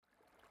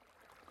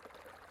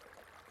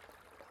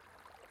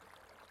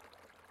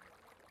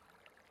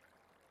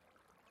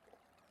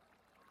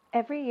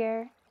Every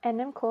year,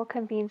 NMCool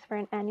convenes for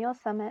an annual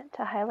summit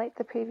to highlight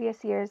the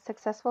previous year's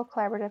successful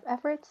collaborative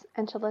efforts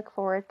and to look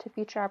forward to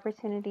future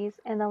opportunities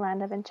in the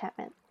land of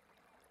enchantment.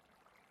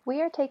 We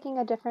are taking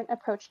a different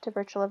approach to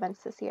virtual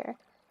events this year,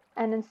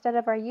 and instead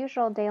of our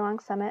usual day-long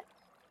summit,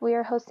 we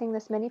are hosting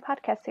this mini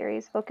podcast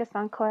series focused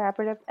on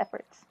collaborative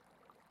efforts.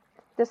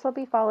 This will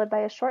be followed by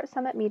a short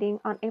summit meeting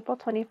on April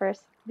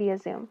 21st via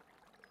Zoom.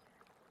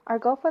 Our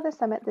goal for the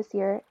summit this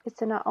year is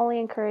to not only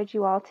encourage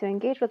you all to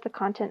engage with the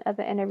content of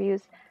the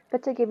interviews,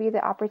 but to give you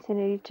the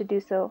opportunity to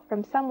do so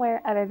from somewhere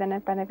other than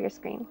in front of your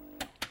screen.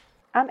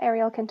 I'm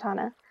Ariel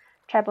Quintana,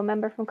 tribal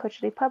member from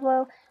Cochiti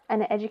Pueblo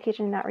and an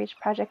Education and Outreach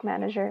Project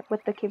Manager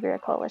with the Quivira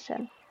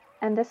Coalition,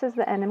 and this is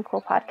the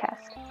NMCool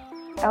podcast.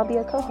 I'll be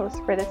a co-host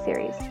for this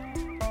series.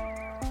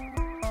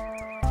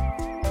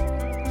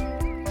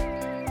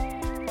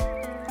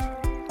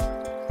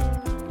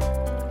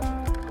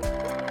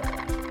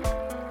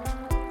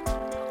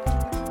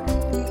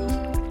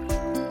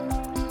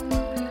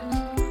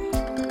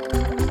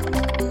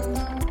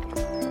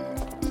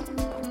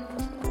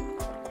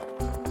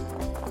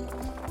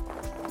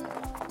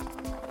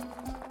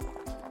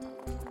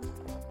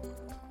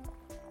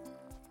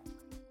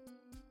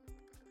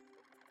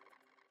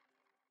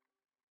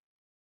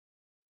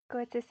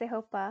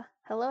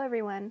 Hello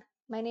everyone,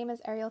 my name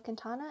is Ariel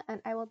Quintana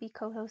and I will be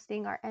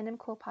co-hosting our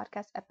NMCool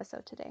podcast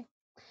episode today.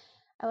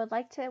 I would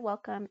like to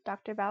welcome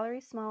Dr.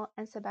 Valerie Small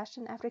and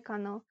Sebastian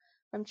Africano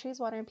from Trees,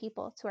 Water, and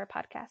People to our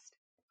podcast.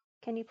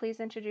 Can you please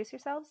introduce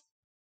yourselves?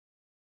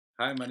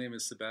 Hi, my name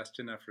is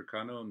Sebastian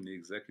Africano. I'm the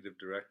Executive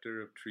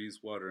Director of Trees,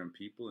 Water, and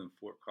People in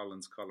Fort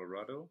Collins,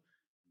 Colorado.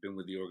 I've been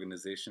with the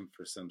organization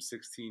for some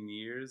 16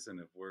 years and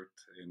have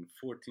worked in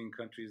 14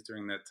 countries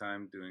during that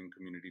time doing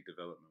community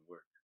development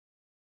work.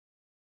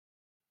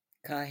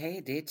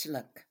 Kahe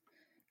Dechiluk.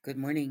 Good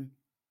morning.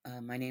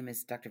 My name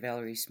is Dr.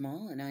 Valerie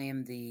Small, and I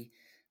am the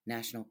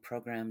National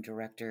Program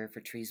Director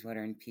for Trees,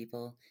 Water, and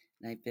People.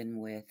 And I've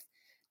been with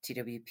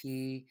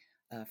TWP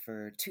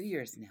for 2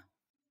 years now.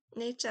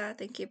 Necha,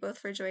 thank you both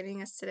for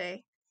joining us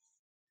today.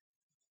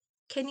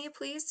 Can you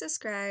please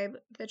describe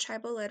the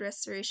tribal-led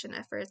restoration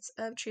efforts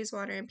of Trees,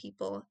 Water, and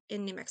People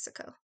in New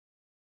Mexico?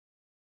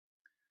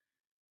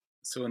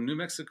 So in New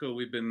Mexico,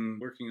 we've been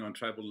working on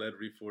tribal-led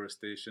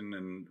reforestation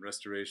and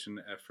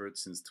restoration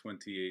efforts since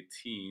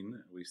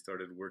 2018. We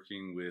started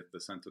working with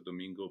the Santo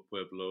Domingo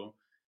Pueblo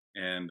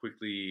and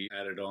quickly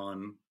added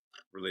on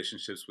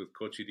relationships with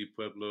Cochiti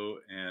Pueblo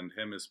and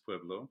Jemez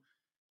Pueblo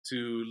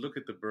to look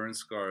at the burn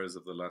scars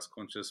of the Las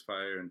Conchas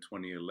fire in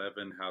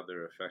 2011, how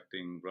they're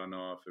affecting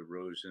runoff,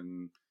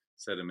 erosion,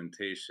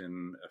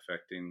 sedimentation,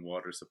 affecting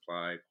water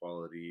supply,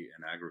 quality,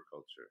 and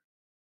agriculture.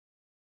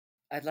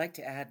 I'd like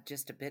to add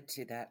just a bit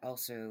to that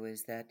also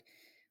is that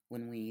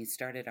when we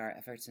started our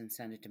efforts in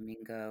Santo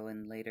Domingo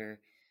and later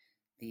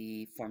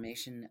the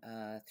formation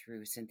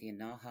through Cynthia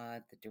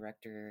Nahad, the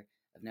Director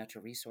of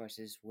Natural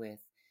Resources with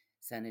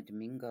Santo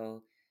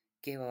Domingo,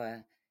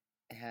 Kewa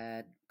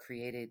had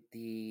created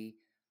the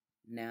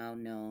now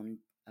known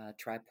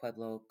Tri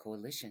Pueblo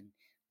Coalition,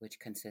 which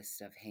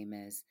consists of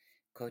Jemez,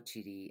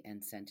 Cochiti,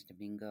 and Santo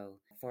Domingo,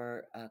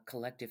 for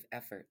collective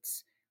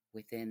efforts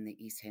within the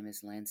East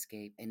Jemez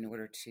landscape in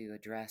order to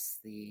address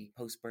the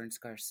post-burn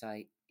scar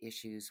site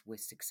issues with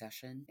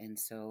succession. And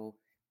so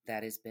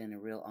that has been a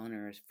real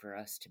honor for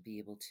us to be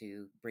able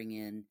to bring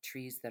in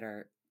trees that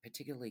are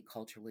particularly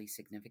culturally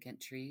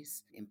significant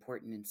trees,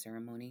 important in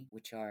ceremony,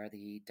 which are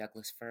the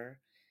Douglas fir,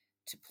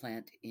 to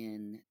plant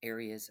in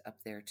areas up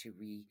there to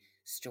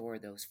restore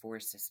those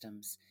forest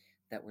systems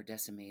that were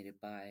decimated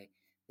by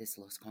this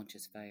Las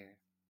Conchas fire.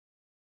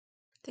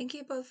 Thank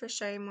you both for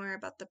sharing more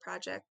about the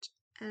project.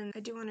 And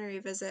I do want to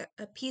revisit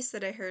a piece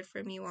that I heard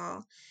from you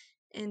all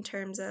in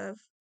terms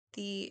of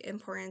the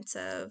importance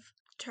of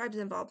tribes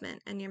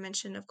involvement and your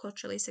mention of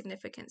culturally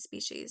significant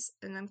species.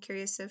 And I'm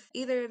curious if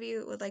either of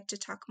you would like to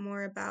talk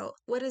more about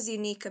what is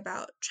unique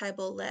about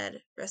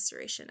tribal-led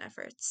restoration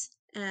efforts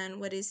and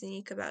what is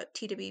unique about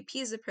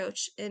TWP's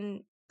approach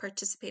in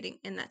participating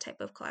in that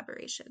type of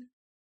collaboration.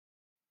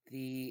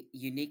 The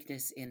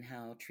uniqueness in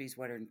how Trees,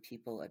 Water, and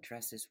People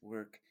addresses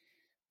work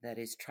that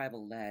is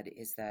tribal-led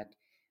is that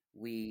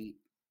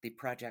the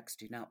projects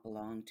do not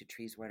belong to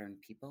Trees, Water, and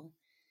People.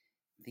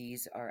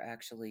 These are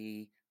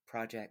actually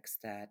projects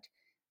that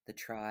the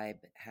tribe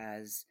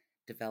has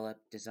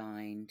developed,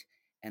 designed,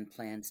 and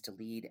plans to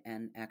lead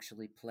and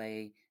actually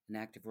play an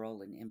active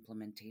role in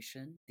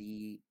implementation.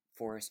 The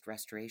forest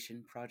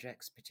restoration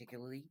projects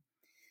particularly,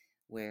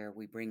 where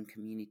we bring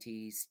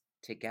communities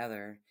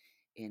together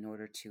in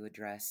order to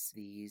address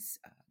these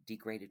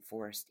degraded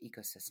forest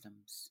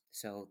ecosystems.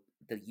 So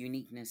the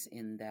uniqueness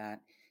in that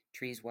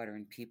Trees, Water,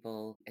 and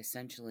People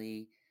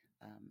essentially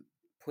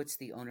puts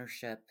the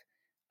ownership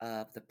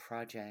of the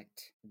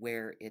project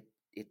where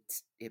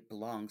it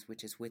belongs,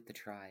 which is with the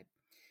tribe.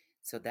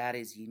 So that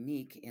is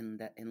unique in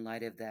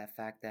light of the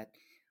fact that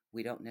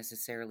we don't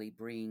necessarily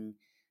bring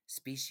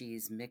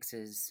species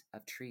mixes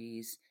of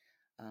trees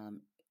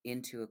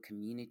into a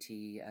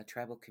community, a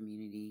tribal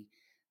community,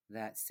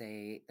 that,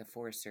 say, the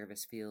Forest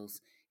Service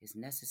feels is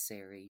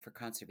necessary for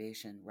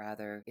conservation.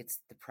 Rather, it's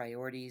the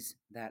priorities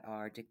that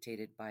are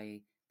dictated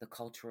by the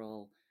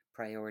cultural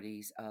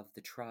priorities of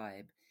the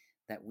tribe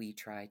that we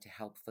try to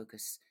help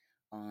focus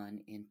on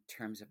in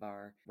terms of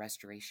our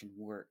restoration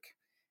work,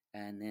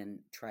 and then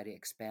try to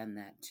expand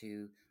that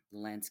to the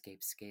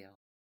landscape scale.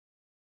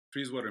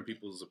 Trees, Water, and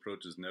People's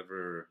approach is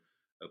never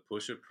a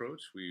push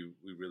approach. We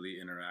really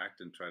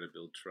interact and try to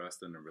build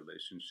trust and a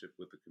relationship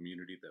with the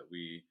community that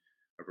we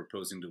are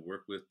proposing to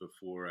work with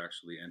before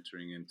actually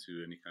entering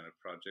into any kind of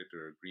project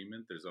or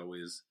agreement. There's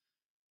always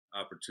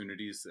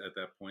opportunities at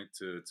that point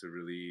to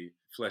really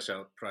flesh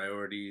out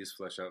priorities,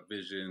 flesh out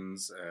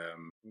visions,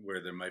 where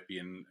there might be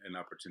an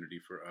opportunity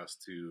for us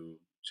to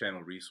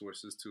channel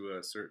resources to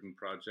a certain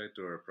project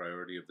or a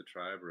priority of the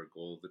tribe or a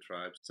goal of the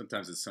tribe.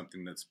 Sometimes it's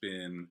something that's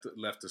been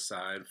left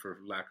aside for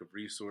lack of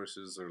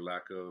resources or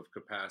lack of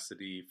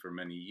capacity for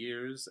many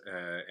years,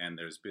 and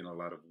there's been a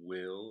lot of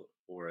will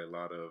or a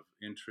lot of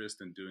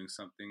interest in doing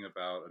something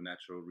about a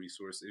natural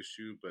resource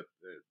issue, but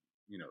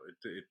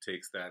it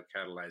takes that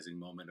catalyzing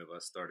moment of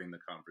us starting the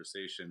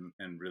conversation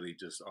and really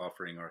just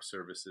offering our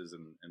services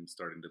and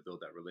starting to build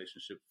that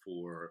relationship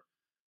for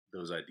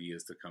those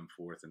ideas to come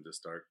forth and to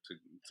start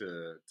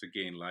to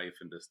gain life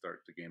and to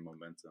start to gain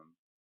momentum.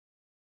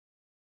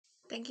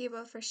 Thank you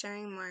both for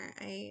sharing more.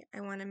 I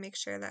want to make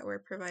sure that we're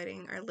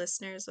providing our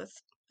listeners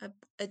with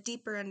a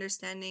deeper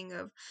understanding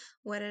of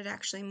what it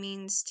actually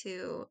means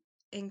to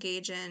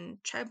engage in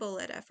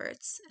tribal-led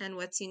efforts and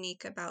what's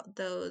unique about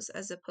those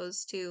as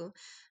opposed to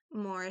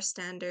more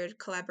standard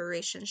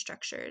collaboration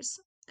structures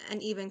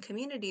and even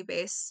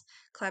community-based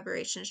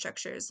collaboration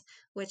structures,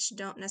 which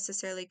don't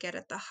necessarily get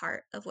at the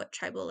heart of what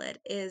tribal-led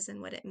is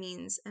and what it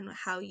means and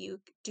how you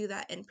do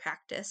that in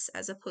practice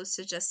as opposed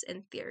to just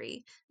in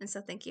theory. And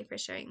so thank you for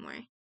sharing more.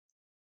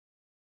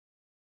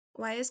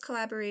 Why is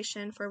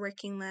collaboration for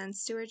working land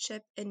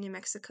stewardship in New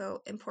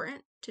Mexico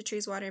important to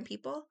Trees, Water, and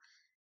People?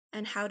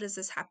 And how does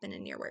this happen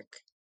in your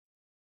work?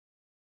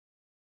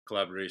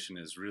 Collaboration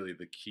is really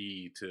the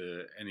key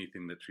to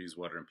anything that Trees,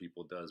 Water, and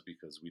People does,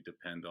 because we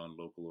depend on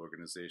local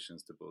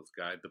organizations to both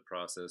guide the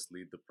process,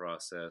 lead the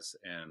process,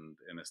 and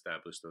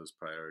establish those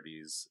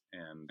priorities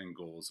and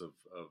goals of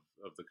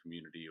the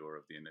community or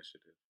of the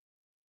initiative.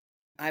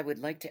 I would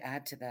like to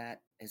add to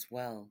that as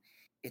well.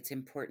 It's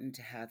important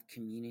to have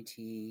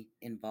community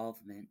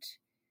involvement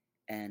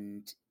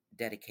and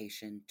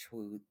dedication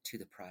to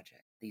the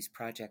project. These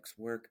projects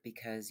work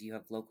because you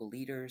have local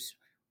leaders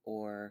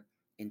or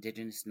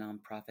indigenous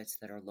nonprofits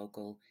that are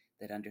local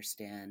that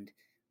understand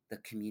the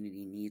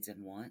community needs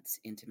and wants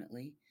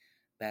intimately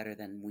better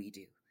than we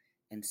do.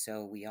 And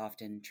so we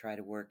often try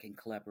to work in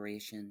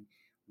collaboration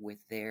with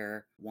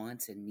their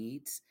wants and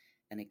needs.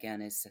 And again,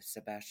 as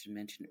Sebastian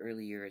mentioned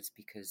earlier, it's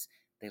because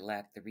they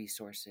lack the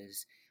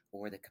resources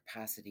or the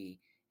capacity.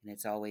 And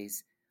it's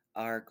always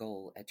our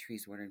goal at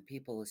Trees, Water, and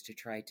People is to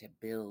try to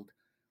build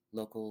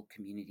local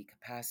community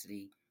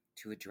capacity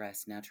to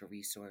address natural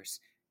resource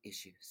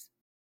issues.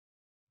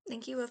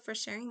 Thank you both for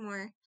sharing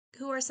more.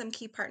 Who are some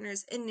key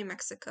partners in New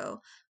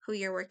Mexico who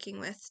you're working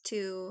with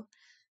to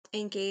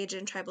engage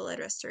in tribal-led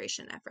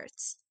restoration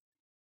efforts?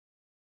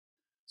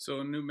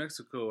 So in New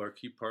Mexico, our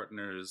key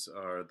partners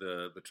are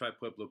the Tri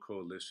Pueblo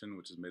Coalition,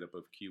 which is made up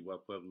of Kiowa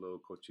Pueblo,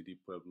 Cochiti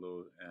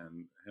Pueblo,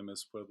 and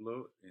Jemez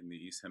Pueblo in the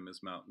East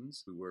Jemez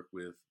Mountains. We work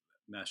with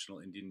National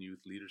Indian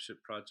Youth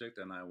Leadership Project,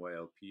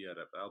 NIYLP, out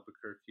of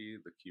Albuquerque,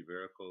 the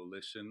Quivira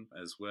Coalition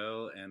as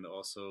well, and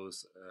also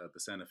the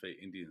Santa Fe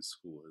Indian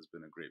School has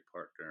been a great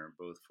partner,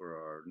 both for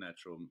our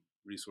natural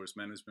resource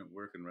management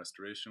work and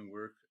restoration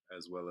work,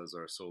 as well as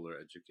our solar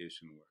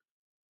education work.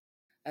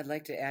 I'd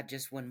like to add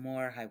just one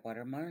more high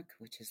water mark,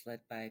 which is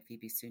led by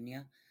Phoebe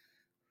Sunya,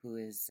 who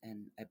is,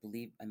 and I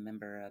believe, a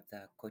member of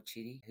the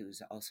Cochiti,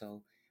 who's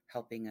also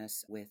helping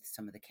us with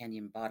some of the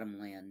canyon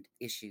bottomland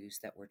issues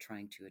that we're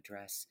trying to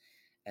address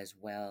as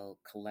well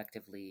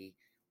collectively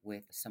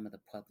with some of the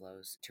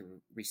pueblos to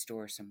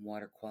restore some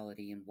water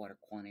quality and water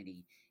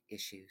quantity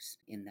issues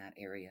in that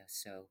area.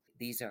 So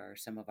these are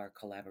some of our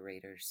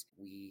collaborators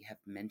we have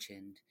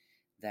mentioned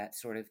that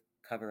sort of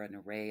cover an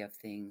array of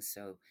things.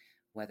 So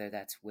whether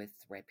that's with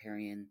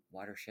riparian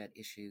watershed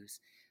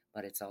issues,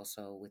 but it's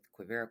also with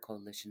Quivira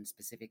Coalition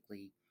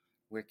specifically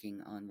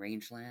working on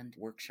rangeland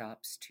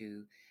workshops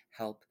to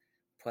help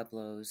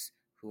pueblos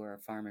who are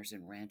farmers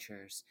and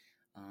ranchers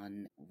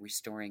on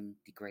restoring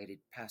degraded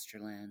pasture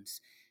lands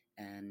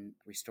and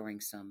restoring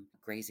some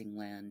grazing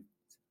land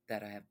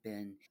that have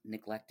been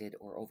neglected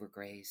or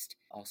overgrazed,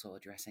 also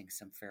addressing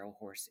some feral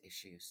horse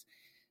issues.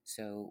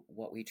 So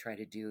what we try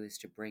to do is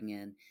to bring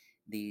in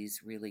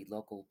these really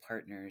local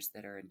partners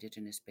that are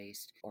indigenous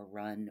based or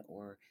run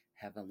or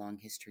have a long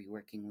history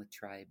working with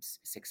tribes,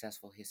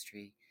 successful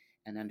history,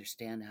 and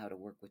understand how to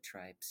work with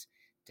tribes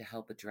to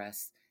help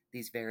address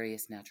these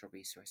various natural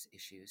resource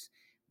issues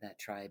that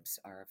tribes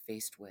are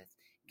faced with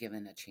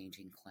given a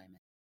changing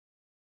climate.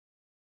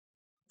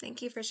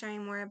 Thank you for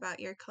sharing more about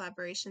your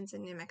collaborations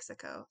in New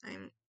Mexico.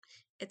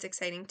 It's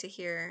exciting to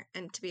hear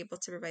and to be able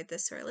to provide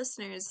this to our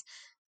listeners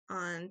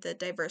on the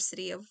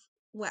diversity of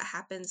what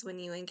happens when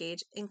you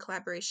engage in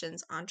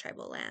collaborations on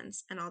tribal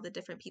lands and all the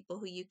different people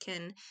who you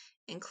can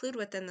include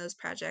within those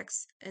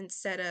projects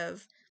instead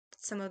of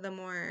some of the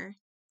more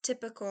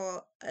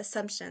typical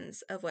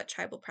assumptions of what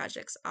tribal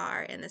projects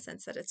are, in the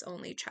sense that it's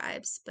only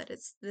tribes, but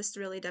this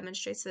really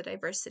demonstrates the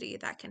diversity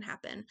that can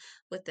happen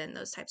within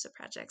those types of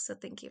projects. So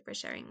thank you for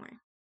sharing more.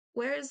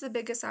 Where is the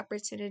biggest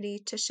opportunity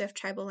to shift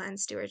tribal land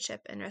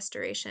stewardship and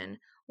restoration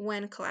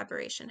when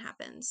collaboration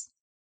happens?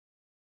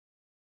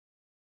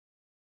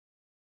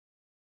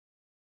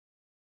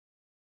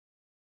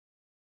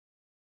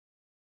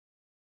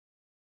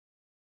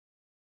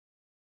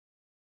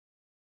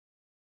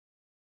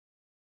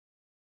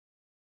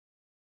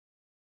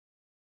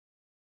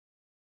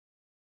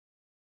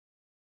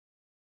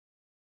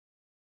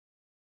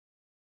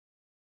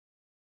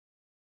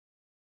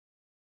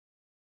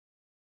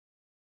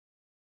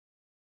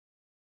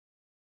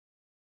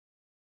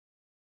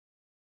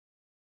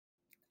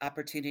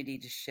 Opportunity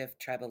to shift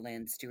tribal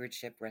land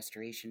stewardship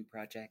restoration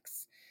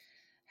projects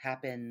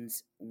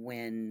happens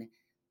when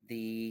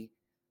the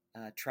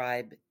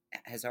tribe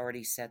has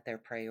already set their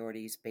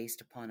priorities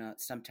based upon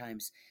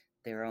sometimes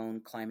their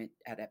own climate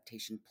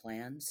adaptation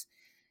plans.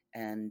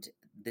 And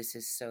this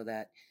is so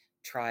that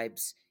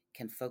tribes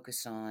can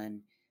focus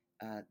on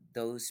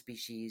those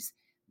species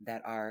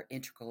that are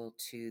integral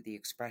to the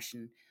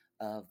expression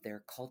of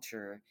their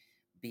culture,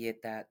 be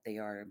it that they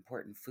are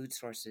important food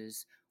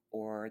sources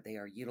or they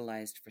are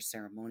utilized for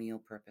ceremonial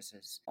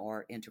purposes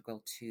or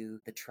integral to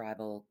the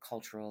tribal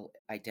cultural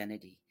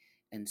identity.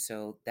 And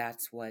so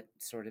that's what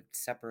sort of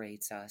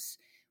separates us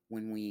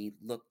when we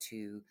look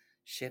to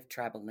shift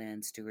tribal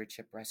land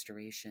stewardship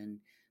restoration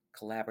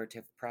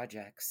collaborative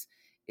projects,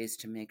 is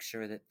to make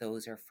sure that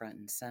those are front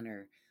and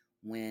center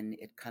when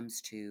it comes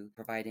to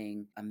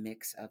providing a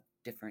mix of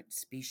different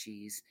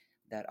species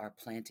that are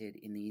planted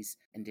in these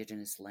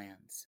indigenous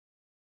lands.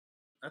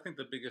 I think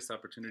the biggest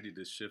opportunity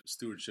to shift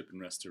stewardship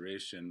and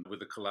restoration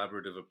with a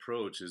collaborative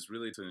approach is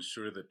really to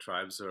ensure that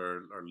tribes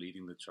are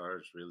leading the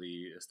charge,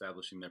 really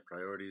establishing their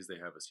priorities. They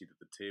have a seat at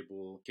the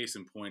table. Case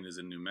in point is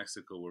in New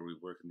Mexico, where we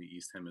work in the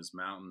East Jemez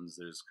Mountains.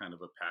 There's kind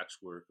of a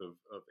patchwork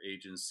of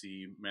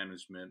agency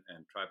management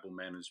and tribal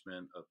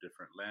management of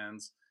different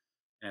lands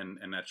and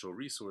natural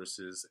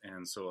resources.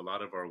 And so a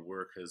lot of our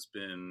work has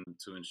been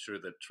to ensure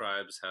that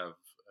tribes have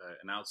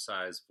an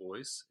outsized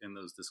voice in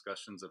those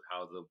discussions of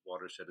how the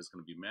watershed is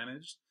going to be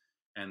managed,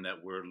 and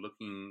that we're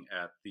looking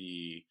at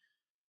the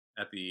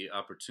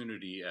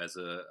opportunity as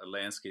a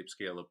landscape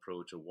scale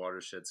approach, a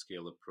watershed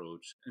scale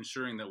approach,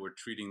 ensuring that we're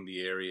treating the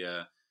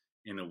area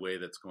in a way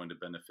that's going to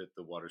benefit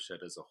the watershed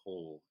as a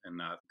whole and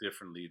not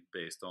differently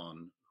based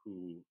on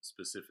who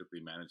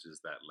specifically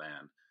manages that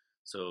land.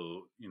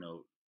 So,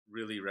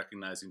 really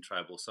recognizing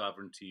tribal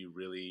sovereignty,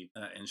 really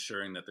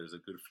ensuring that there's a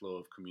good flow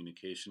of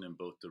communication in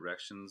both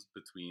directions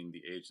between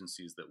the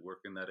agencies that work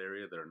in that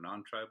area that are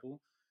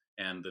non-tribal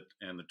and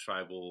the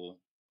tribal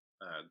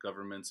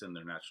governments and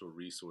their natural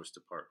resource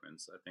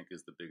departments, I think,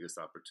 is the biggest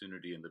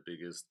opportunity and the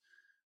biggest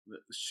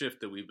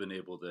shift that we've been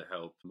able to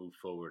help move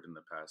forward in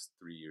the past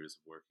 3 years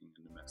of working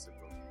in New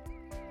Mexico.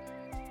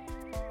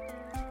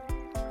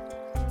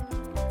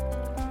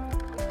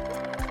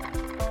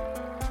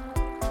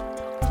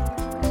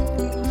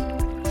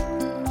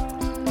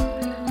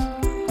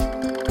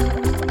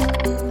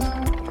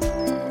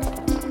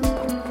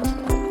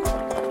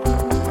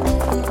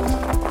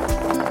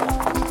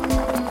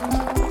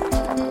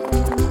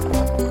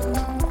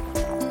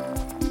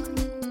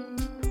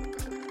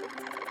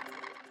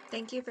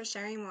 Thank you for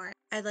sharing more.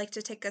 I'd like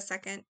to take a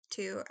second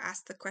to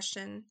ask the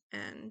question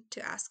and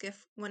to ask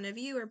if one of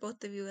you or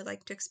both of you would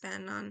like to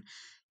expand on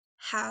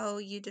how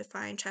you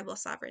define tribal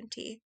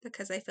sovereignty,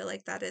 because I feel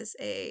like that is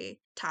a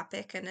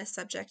topic and a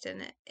subject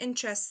and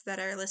interest that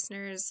our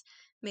listeners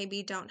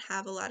maybe don't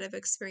have a lot of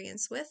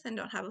experience with and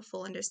don't have a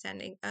full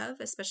understanding of,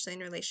 especially in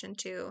relation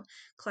to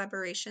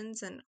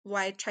collaborations and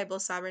why tribal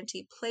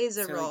sovereignty plays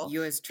a role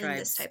U.S. in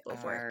this tribes type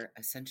of work. are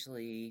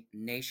essentially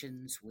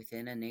nations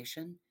within a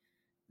nation.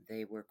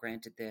 They were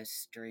granted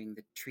this during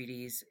the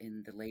treaties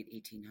in the late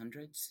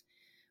 1800s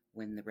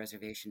when the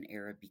reservation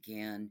era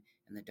began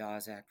and the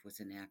Dawes Act was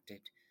enacted.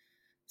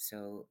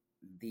 So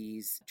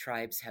these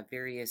tribes have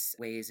various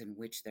ways in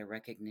which their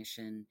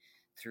recognition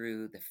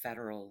through the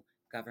federal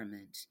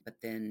government, but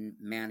then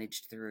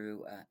managed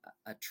through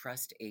a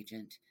trust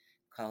agent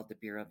called the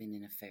Bureau of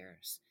Indian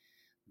Affairs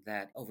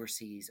that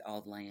oversees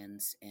all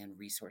lands and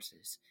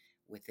resources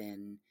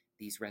within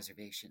these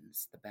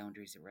reservations, the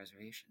boundaries of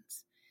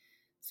reservations.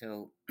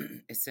 So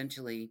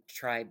essentially,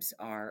 tribes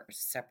are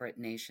separate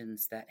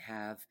nations that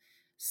have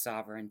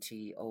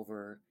sovereignty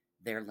over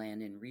their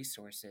land and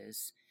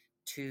resources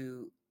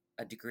to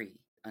a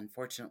degree.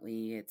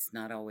 Unfortunately, it's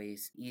not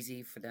always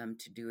easy for them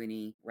to do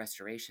any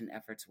restoration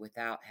efforts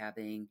without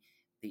having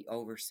the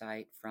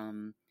oversight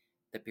from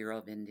the Bureau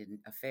of Indian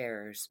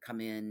Affairs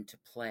come into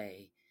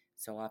play.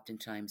 So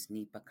oftentimes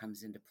NEPA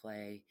comes into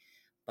play.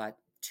 But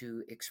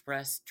to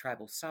express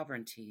tribal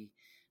sovereignty,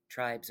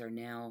 tribes are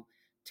now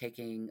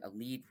taking a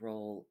lead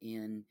role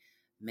in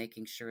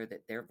making sure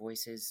that their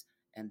voices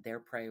and their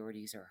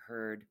priorities are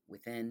heard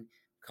within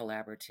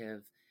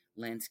collaborative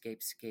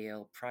landscape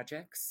scale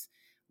projects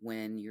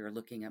when you're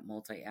looking at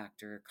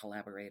multi-actor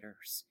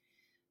collaborators,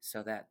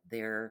 so that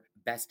their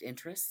best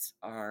interests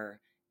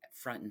are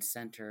front and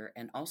center.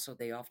 And also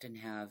they often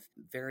have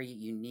very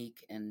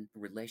unique and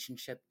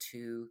relationship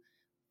to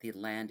the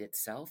land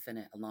itself and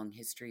a long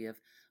history of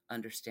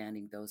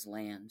understanding those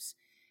lands.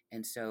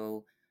 And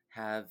so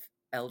have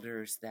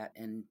elders that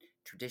in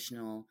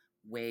traditional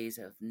ways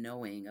of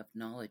knowing, of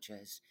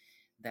knowledges,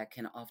 that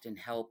can often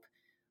help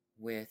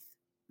with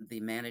the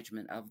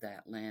management of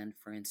that land.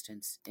 For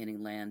instance, any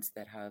lands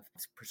that have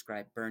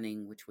prescribed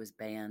burning, which was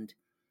banned,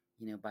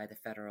 by the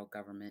federal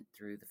government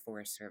through the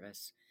Forest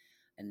Service,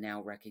 and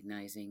now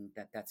recognizing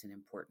that that's an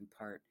important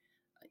part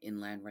in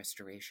land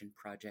restoration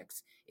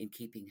projects in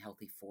keeping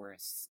healthy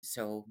forests.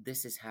 So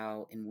this is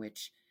how in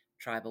which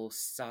tribal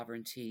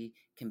sovereignty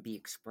can be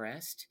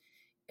expressed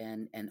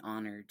and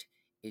honored,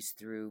 is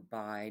through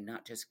by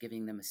not just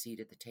giving them a seat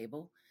at the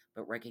table,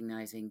 but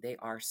recognizing they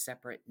are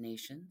separate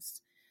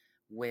nations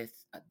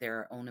with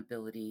their own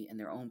ability and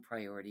their own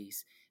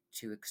priorities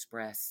to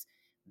express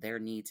their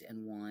needs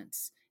and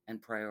wants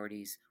and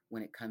priorities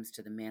when it comes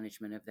to the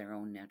management of their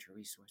own natural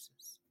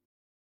resources.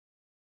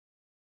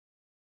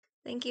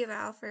 Thank you,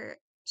 Val, for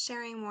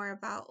sharing more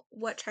about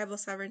what tribal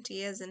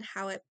sovereignty is and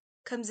how it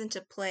comes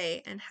into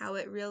play and how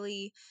it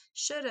really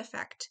should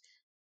affect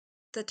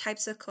the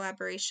types of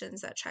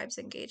collaborations that tribes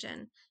engage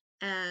in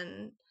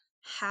and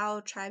how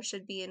tribes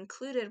should be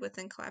included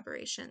within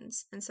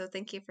collaborations. And so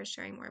thank you for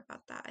sharing more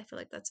about that. I feel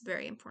like that's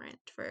very important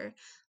for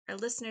our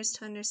listeners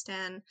to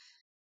understand.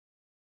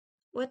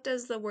 What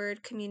does the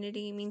word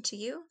community mean to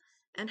you?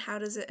 And how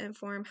does it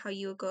inform how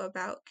you go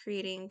about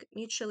creating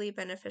mutually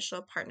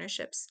beneficial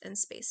partnerships and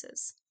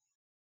spaces?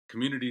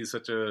 Community is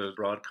such a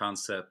broad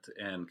concept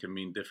and can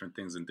mean different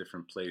things in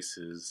different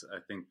places. I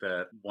think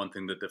that one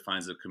thing that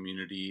defines a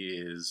community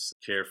is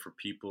care for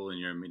people in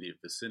your immediate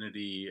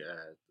vicinity,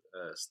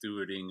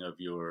 stewarding of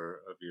your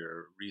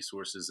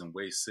resources and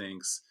waste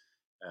sinks,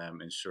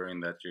 ensuring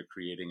that you're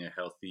creating a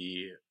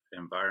healthy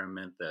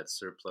environment, that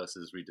surplus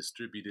is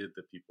redistributed,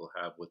 that people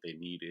have what they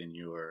need in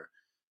your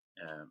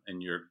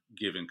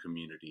given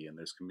community. And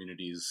there's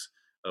communities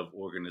of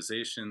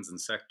organizations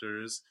and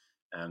sectors.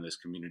 There's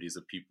communities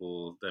of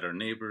people that are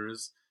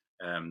neighbors.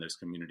 There's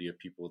community of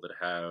people that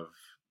have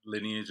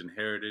lineage and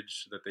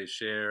heritage that they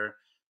share.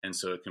 And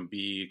so it can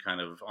be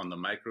kind of on the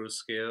micro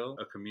scale,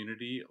 a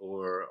community,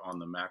 or on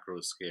the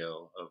macro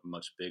scale of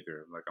much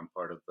bigger. Like I'm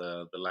part of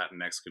the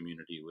Latinx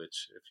community,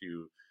 which if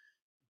you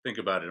think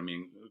about it, I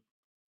mean,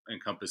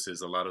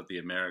 encompasses a lot of the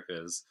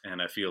Americas.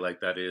 And I feel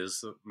like that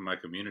is my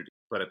community.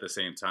 But at the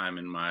same time,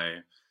 in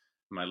my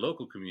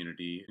local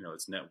community,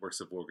 it's networks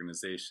of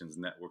organizations,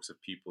 networks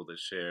of people that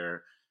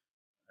share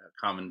a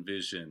common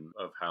vision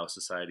of how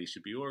society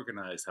should be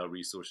organized, how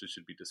resources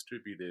should be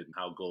distributed,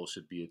 how goals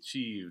should be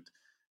achieved,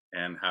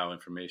 and how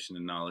information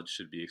and knowledge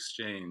should be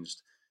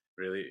exchanged.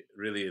 Really,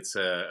 it's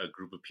a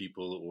group of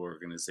people or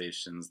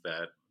organizations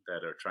that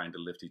are trying to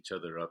lift each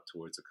other up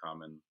towards a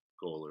common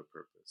goal or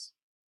purpose.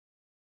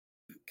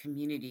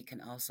 Community can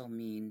also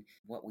mean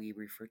what we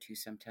refer to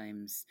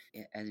sometimes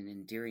as an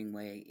endearing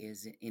way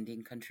is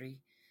Indian country,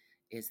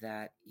 is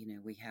that,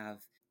 we have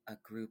a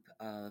group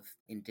of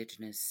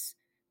Indigenous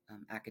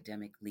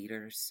academic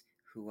leaders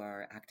who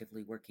are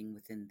actively working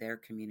within their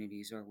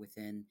communities or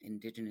within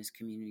Indigenous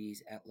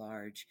communities at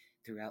large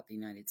throughout the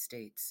United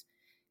States.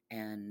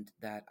 And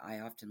that I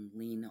often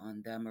lean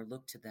on them or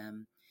look to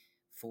them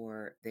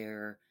for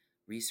their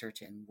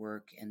research and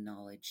work and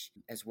knowledge,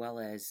 as well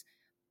as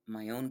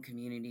my own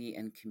community.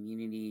 And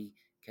community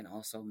can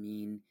also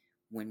mean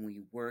when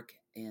we work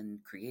in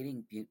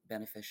creating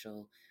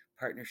beneficial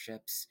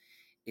partnerships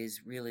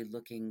is really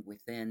looking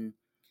within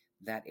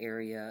that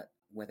area,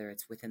 whether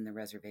it's within the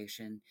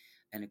reservation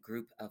and a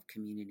group of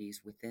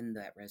communities within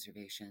that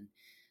reservation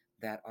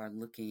that are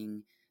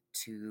looking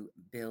to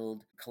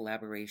build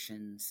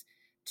collaborations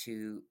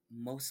to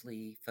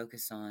mostly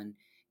focus on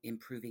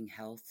improving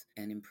health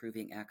and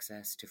improving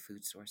access to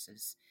food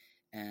sources.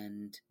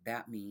 And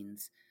that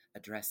means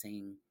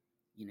addressing,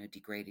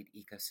 degraded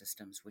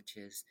ecosystems, which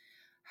is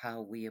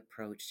how we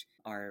approach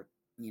our,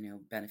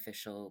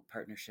 beneficial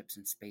partnerships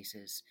and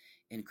spaces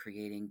in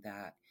creating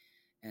that.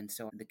 And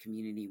so the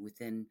community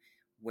within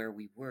where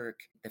we work,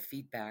 the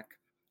feedback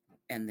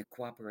and the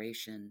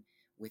cooperation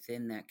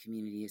within that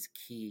community is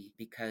key,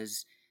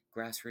 because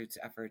grassroots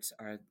efforts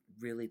are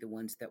really the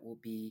ones that will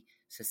be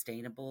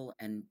sustainable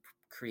and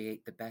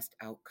create the best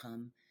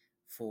outcome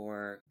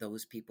for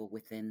those people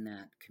within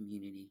that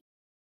community.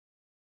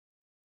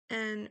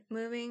 And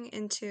moving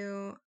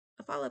into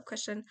a follow-up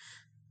question,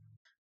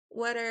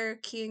 what are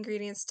key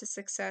ingredients to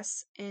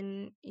success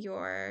in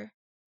your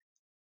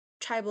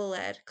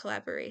tribal-led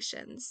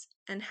collaborations,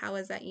 and how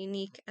is that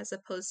unique as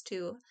opposed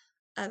to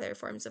other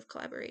forms of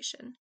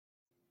collaboration?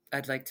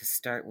 I'd like to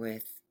start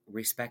with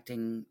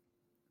respecting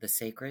the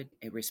sacred,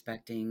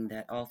 respecting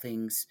that all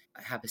things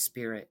have a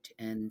spirit,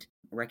 and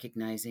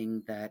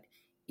recognizing that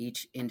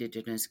each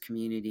Indigenous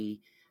community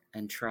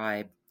and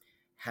tribe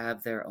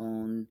have their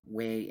own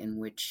way in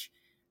which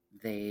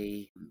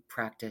they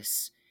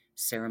practice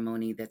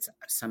ceremony that's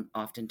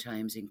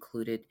oftentimes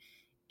included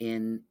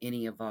in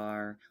any of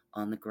our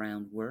on the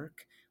ground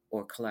work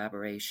or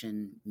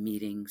collaboration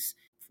meetings,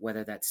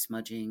 whether that's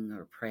smudging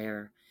or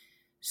prayer.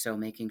 So,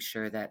 making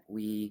sure that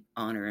we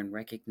honor and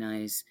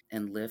recognize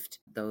and lift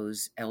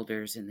those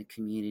elders in the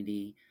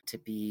community to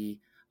be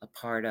a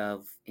part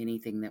of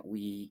anything that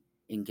we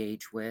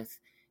engage with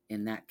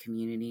in that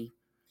community.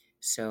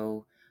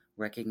 So,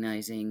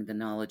 recognizing the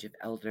knowledge of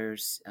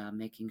elders,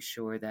 making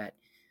sure that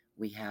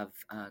we have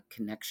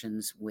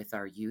connections with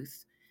our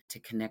youth to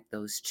connect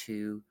those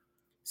two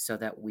so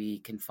that we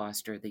can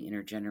foster the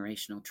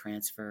intergenerational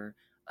transfer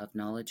of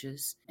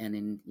knowledges and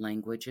in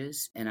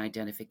languages and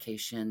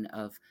identification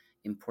of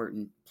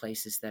important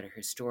places that are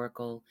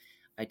historical,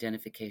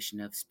 identification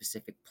of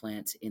specific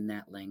plants in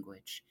that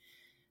language.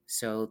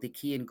 So, the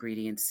key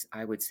ingredients,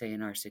 I would say,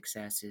 in our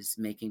success is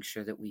making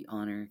sure that we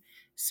honor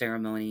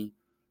ceremony,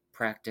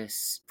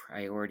 practice,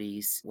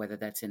 priorities, whether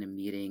that's in a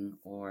meeting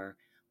or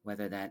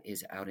whether that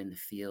is out in the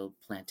field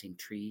planting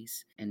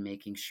trees, and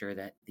making sure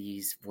that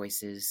these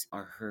voices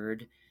are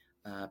heard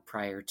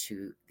prior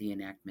to the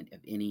enactment of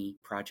any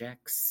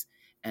projects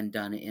and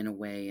done in a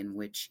way in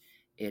which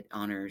it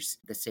honors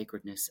the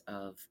sacredness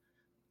of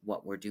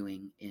what we're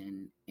doing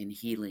in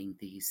healing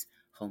these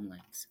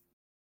homelands.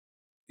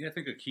 Yeah, I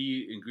think a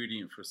key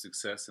ingredient for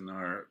success in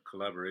our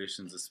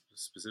collaborations,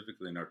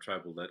 specifically in our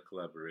tribal-led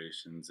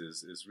collaborations,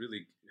 is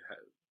really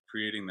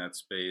creating that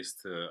space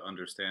to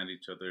understand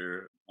each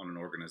other on an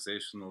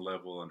organizational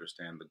level,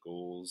 understand the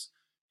goals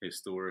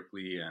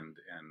historically and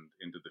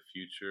into the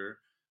future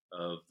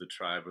of the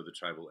tribe or the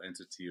tribal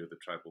entity or the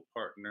tribal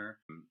partner,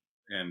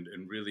 and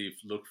really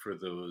look for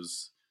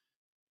those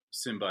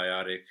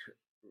symbiotic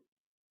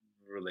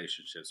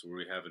relationships where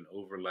we have an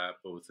overlap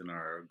both in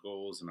our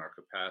goals and our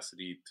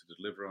capacity to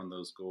deliver on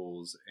those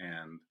goals,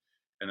 and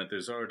that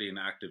there's already an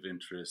active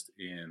interest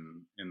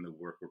in the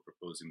work we're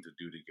proposing to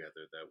do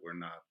together, that we're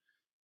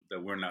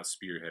not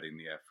spearheading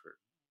the effort.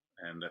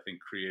 And I think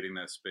creating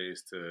that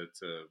space to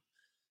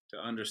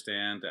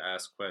understand, to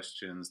ask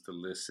questions, to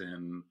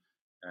listen,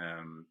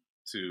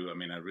 I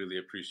mean, I really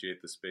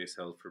appreciate the space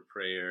held for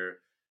prayer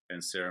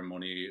and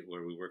ceremony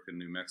where we work in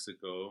New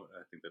Mexico.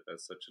 I think that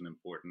that's such an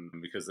important,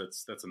 because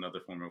that's another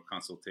form of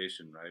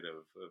consultation, right?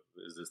 Of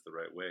is this the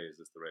right way? Is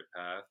this the right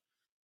path?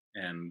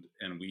 And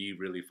we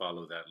really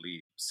follow that lead.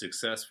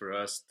 Success for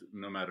us,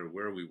 no matter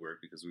where we work,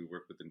 because we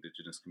work with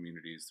indigenous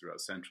communities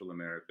throughout Central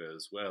America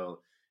as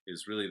well,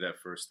 is really that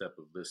first step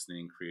of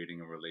listening,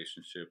 creating a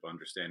relationship,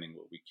 understanding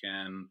what we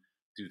can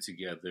do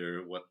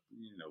together, what,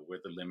 where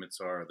the limits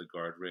are, the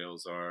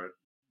guardrails are,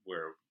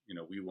 where,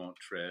 we won't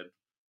tread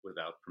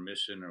without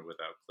permission or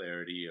without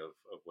clarity of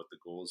what the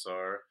goals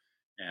are,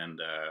 and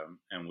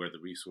where the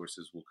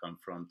resources will come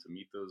from to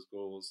meet those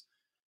goals.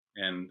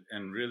 And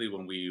really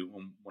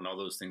when all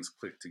those things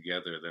click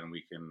together, then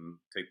we can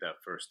take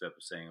that first step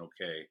of saying,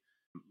 okay,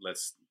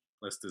 let's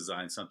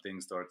design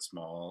something, start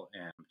small,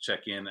 and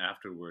check in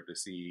afterward to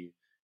see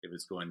if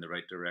it's going the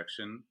right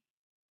direction.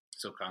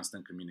 So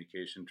constant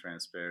communication,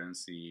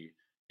 transparency,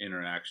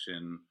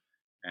 interaction,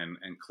 and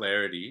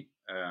clarity,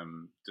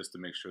 just to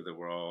make sure that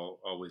we're all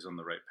always on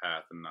the right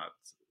path and not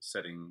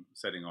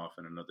setting off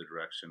in another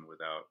direction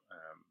without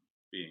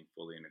being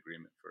fully in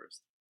agreement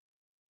first.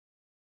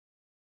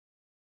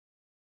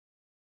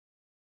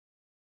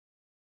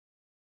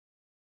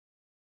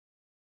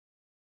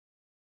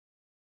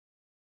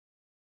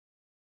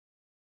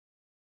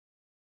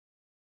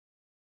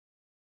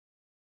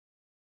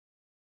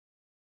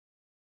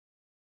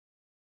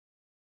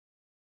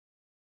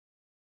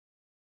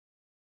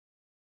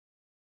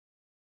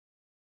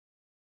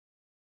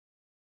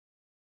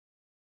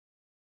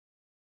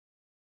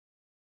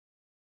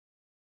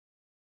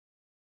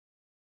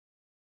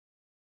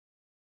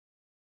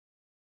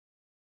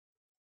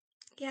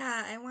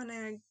 Yeah, I want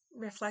to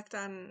reflect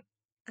on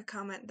a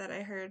comment that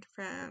I heard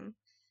from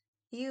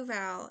you,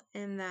 Val,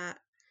 in that,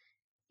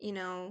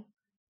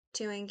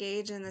 to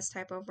engage in this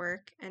type of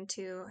work and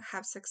to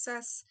have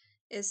success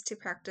is to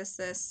practice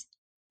this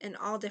in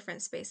all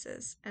different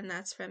spaces. And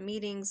that's from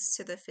meetings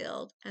to the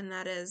field. And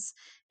that is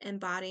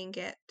embodying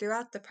it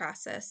throughout the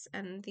process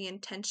and the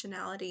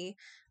intentionality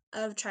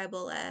of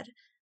tribal led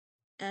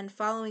and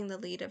following the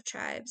lead of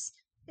tribes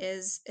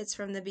it's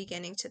from the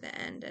beginning to the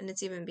end, and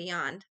it's even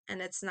beyond.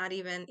 And it's not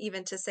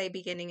even to say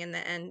beginning and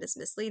the end is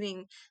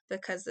misleading,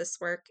 because this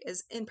work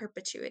is in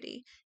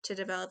perpetuity. To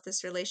develop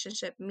this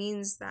relationship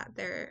means that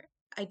there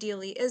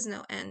ideally is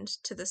no end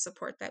to the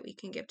support that we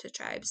can give to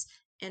tribes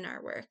in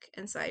our work.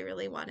 And so I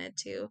really wanted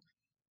to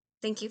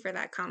thank you for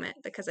that comment,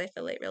 because I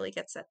feel it really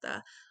gets at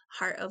the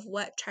heart of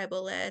what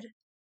tribal led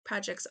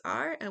projects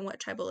are and what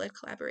tribal led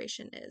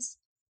collaboration is.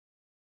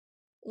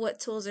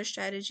 What tools or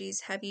strategies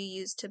have you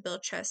used to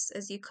build trust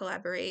as you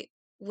collaborate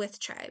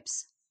with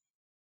tribes?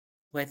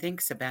 Well, I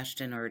think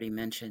Sebastian already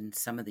mentioned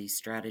some of these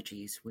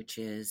strategies, which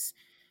is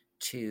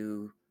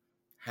to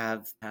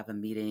have a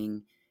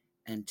meeting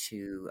and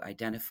to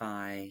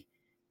identify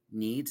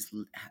needs,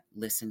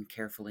 listen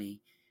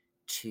carefully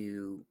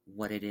to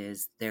what it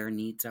is their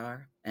needs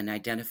are and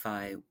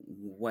identify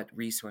what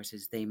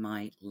resources they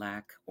might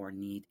lack or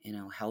need,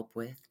 help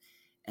with.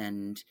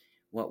 And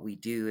what we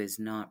do is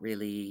not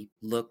really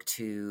look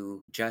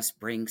to just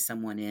bring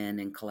someone in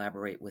and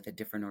collaborate with a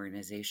different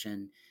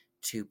organization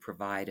to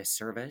provide a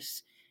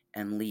service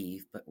and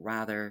leave, but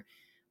rather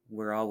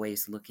we're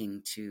always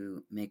looking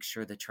to make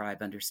sure the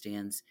tribe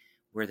understands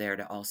we're there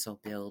to also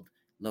build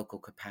local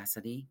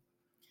capacity.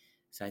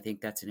 So I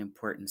think that's an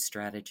important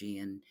strategy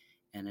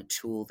and a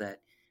tool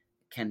that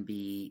can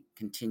be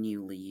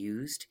continually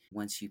used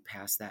once you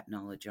pass that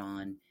knowledge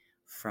on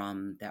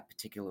from that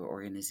particular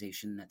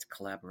organization that's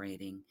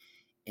collaborating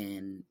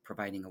in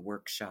providing a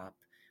workshop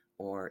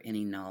or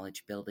any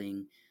knowledge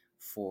building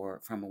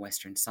from a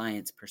Western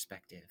science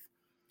perspective.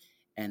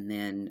 And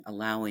then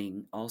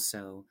allowing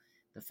also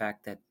the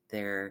fact that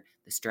the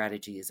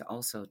strategy is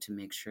also to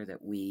make sure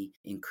that we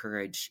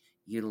encourage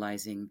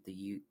utilizing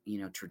the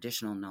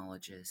traditional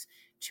knowledges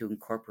to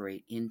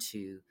incorporate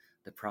into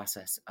the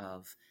process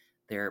of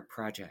their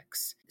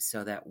projects,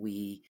 so that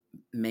we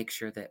make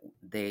sure that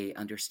they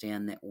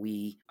understand that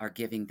we are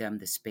giving them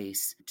the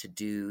space to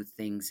do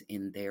things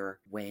in their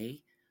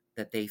way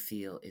that they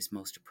feel is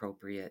most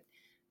appropriate.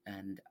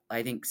 And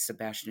I think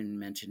Sebastian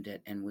mentioned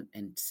it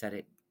and said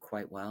it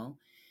quite well,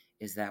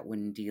 is that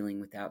when dealing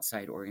with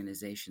outside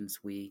organizations,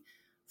 we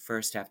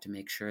first have to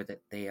make sure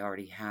that they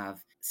already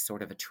have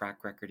sort of a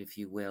track record, if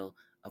you will,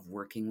 of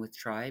working with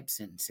tribes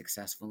and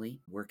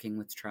successfully working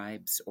with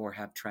tribes, or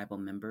have tribal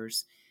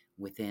members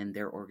within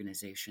their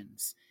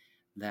organizations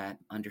that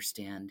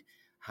understand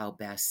how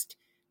best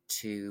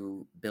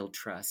to build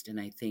trust. And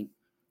I think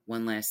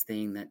one last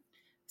thing that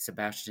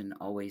Sebastian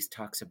always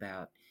talks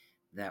about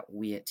that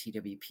we at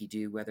TWP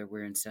do, whether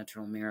we're in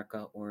Central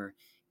America or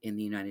in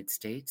the United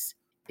States,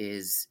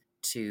 is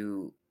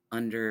to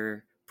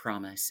under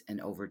promise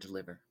and over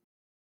deliver.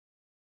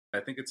 I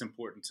think it's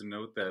important to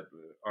note that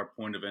our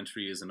point of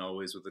entry isn't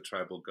always with the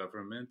tribal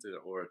government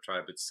or a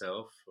tribe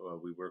itself.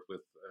 We work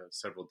with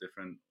several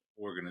different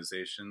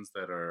organizations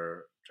that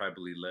are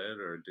tribally led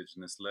or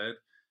indigenous led,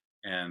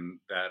 and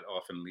that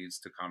often leads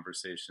to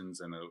conversations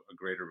and a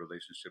greater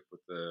relationship with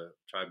the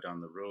tribe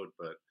down the road.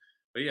 But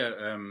yeah,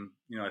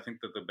 I think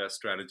that the best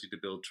strategy to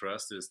build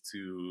trust is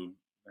to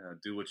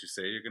do what you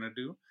say you're going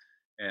to do,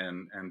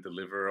 and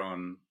deliver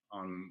on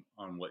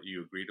what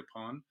you agreed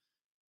upon.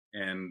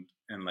 And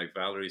like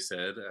Valerie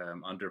said,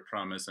 under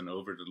promise and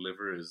over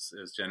deliver is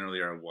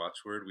generally our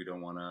watchword. We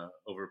don't want to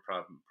over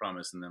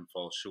promise and then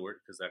fall short,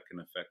 because that can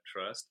affect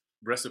trust.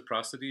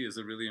 Reciprocity is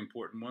a really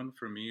important one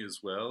for me as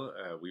well.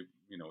 We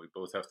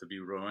both have to be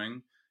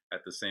rowing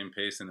at the same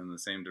pace and in the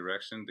same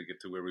direction to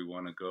get to where we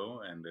want to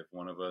go. And if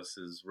one of us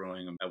is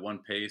rowing at one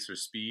pace or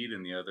speed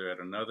and the other at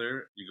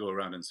another, you go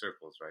around in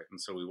circles, right?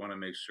 And so we want to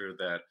make sure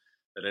that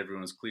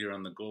everyone's clear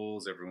on the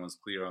goals, everyone's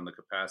clear on the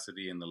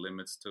capacity and the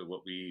limits to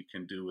what we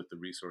can do with the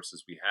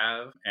resources we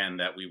have, and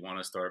that we want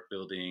to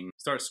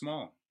start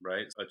small,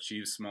 right?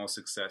 Achieve small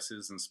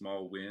successes and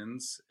small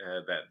wins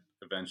that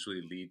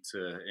eventually lead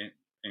to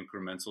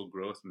incremental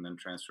growth and then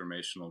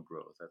transformational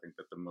growth. I think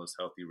that the most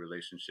healthy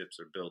relationships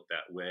are built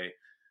that way,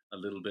 a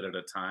little bit at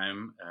a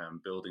time,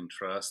 building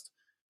trust,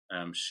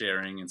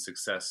 sharing in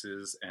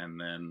successes, and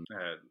then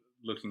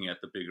looking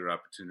at the bigger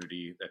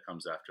opportunity that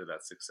comes after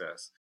that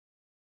success.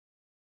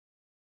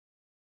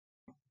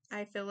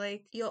 I feel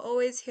like you'll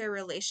always hear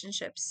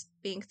relationships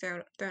being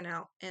thrown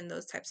out in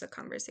those types of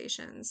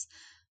conversations,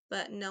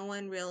 but no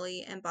one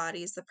really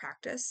embodies the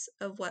practice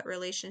of what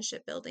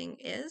relationship building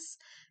is,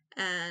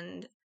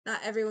 and not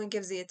everyone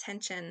gives the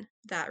attention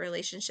that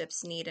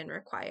relationships need and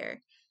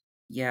require.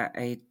 Yeah,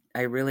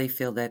 I really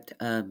feel that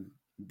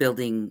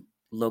building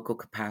local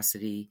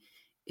capacity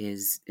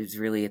is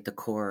really at the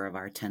core of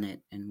our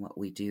tenet and what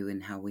we do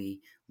and how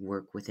we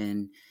work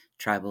within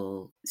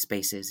tribal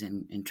spaces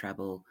and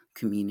tribal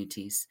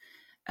communities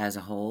as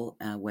a whole,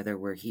 whether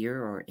we're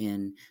here or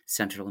in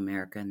Central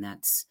America. And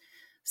that's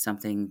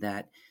something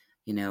that,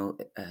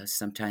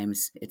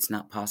 sometimes it's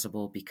not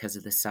possible because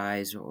of the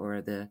size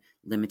or the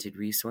limited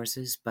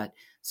resources, but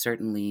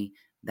certainly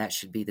that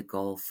should be the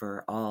goal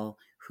for all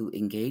who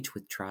engage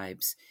with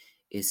tribes,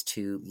 is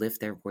to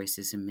lift their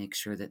voices and make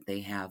sure that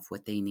they have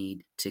what they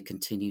need to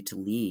continue to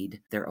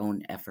lead their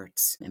own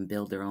efforts and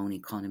build their own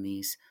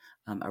economies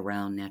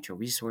around natural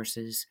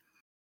resources.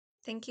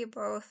 Thank you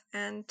both.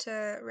 And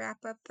to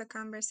wrap up the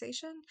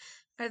conversation,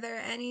 are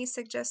there any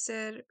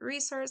suggested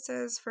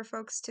resources for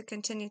folks to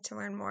continue to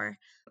learn more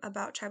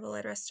about tribal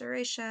led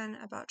restoration,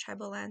 about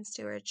tribal land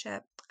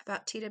stewardship,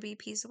 about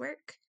TWP's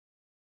work?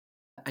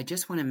 I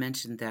just want to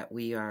mention that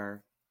we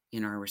are,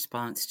 in our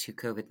response to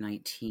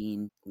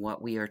COVID-19,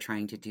 what we are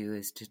trying to do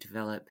is to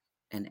develop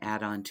an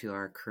add-on to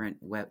our current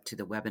to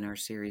the webinar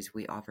series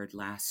we offered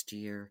last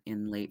year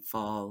in late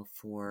fall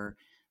for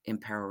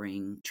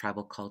empowering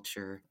tribal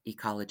culture,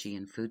 ecology,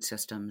 and food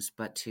systems,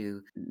 but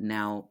to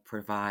now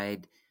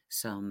provide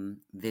some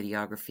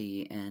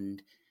videography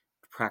and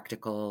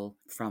practical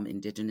from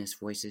Indigenous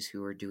voices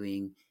who are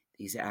doing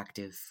these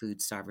active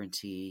food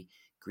sovereignty,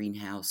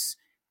 greenhouse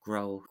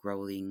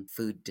growing,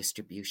 food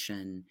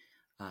distribution,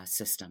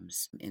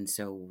 systems. And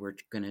so we're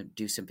going to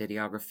do some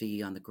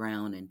videography on the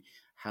ground and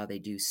how they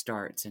do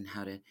starts and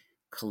how to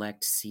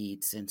collect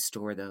seeds and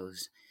store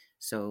those.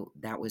 So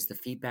that was the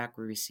feedback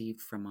we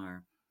received from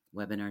our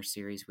webinar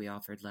series we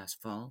offered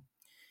last fall.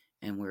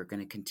 And we're going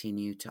to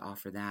continue to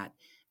offer that,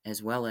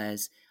 as well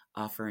as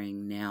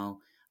offering now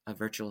a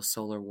virtual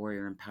solar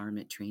warrior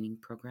empowerment training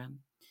program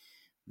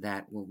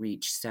that will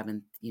reach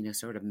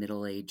sort of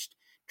middle-aged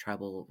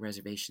tribal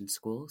reservation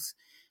schools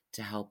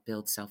to help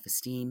build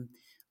self-esteem,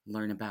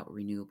 learn about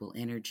renewable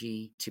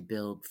energy, to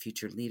build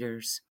future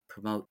leaders,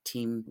 promote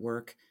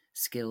teamwork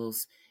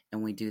skills.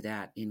 And we do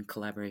that in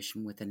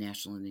collaboration with the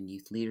National and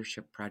Youth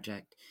Leadership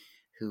Project,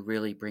 who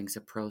really brings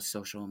a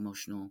pro-social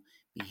emotional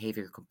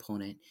behavior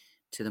component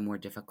to the more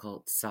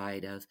difficult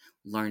side of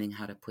learning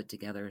how to put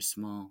together a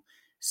small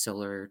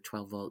solar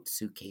 12-volt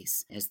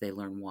suitcase as they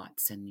learn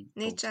watts and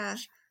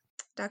voltage.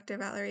 Dr.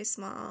 Valerie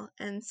Small,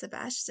 and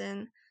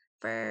Sebastian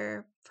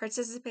for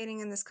participating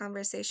in this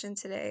conversation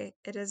today.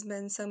 It has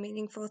been so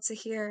meaningful to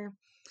hear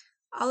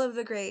all of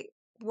the great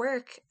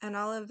work and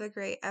all of the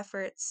great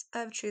efforts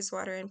of Choose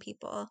Water and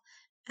People,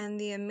 and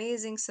the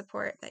amazing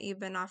support that you've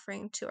been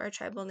offering to our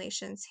tribal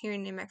nations here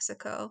in New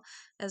Mexico,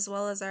 as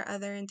well as our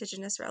other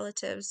Indigenous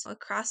relatives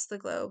across the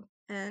globe,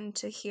 and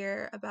to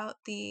hear about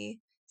the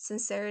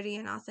sincerity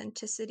and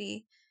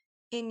authenticity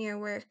in your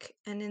work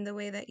and in the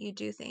way that you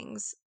do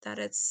things, that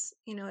it's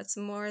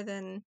more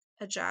than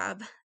a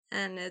job,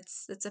 and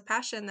it's a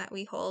passion that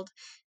we hold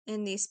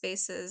in these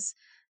spaces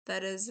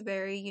that is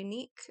very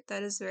unique,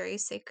 that is very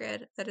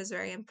sacred, that is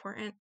very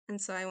important. And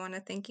so I want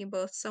to thank you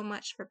both so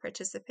much for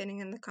participating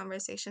in the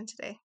conversation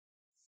today.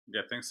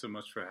 Yeah, thanks so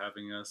much for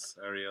having us,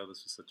 Ariel.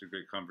 This was such a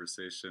great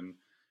conversation.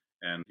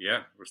 And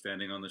yeah, we're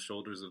standing on the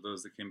shoulders of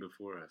those that came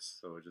before us.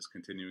 So we're just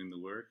continuing the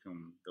work,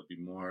 and there'll be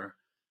more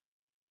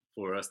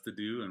for us to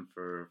do and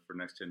for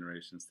next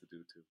generations to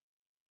do too.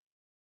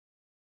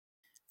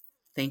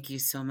 Thank you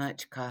so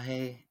much,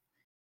 Kahe.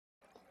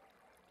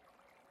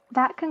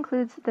 That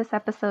concludes this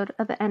episode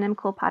of the NM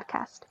Cool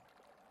podcast.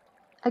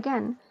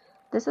 Again,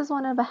 this is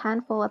one of a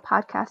handful of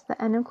podcasts the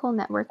NM Cool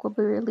Network will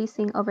be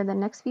releasing over the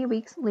next few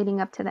weeks leading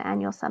up to the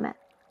annual summit.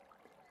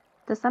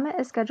 The summit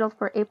is scheduled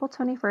for April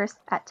 21st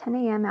at 10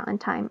 a.m. Mountain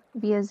Time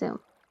via Zoom.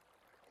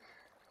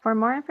 For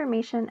more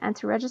information and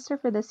to register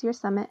for this year's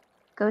summit,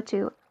 go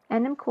to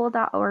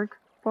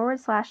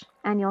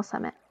nmcool.org/annual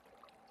summit.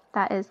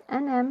 That is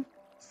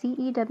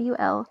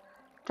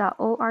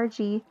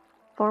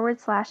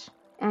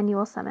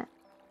nmcewl.org/annual summit.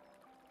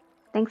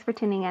 Thanks for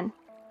tuning in.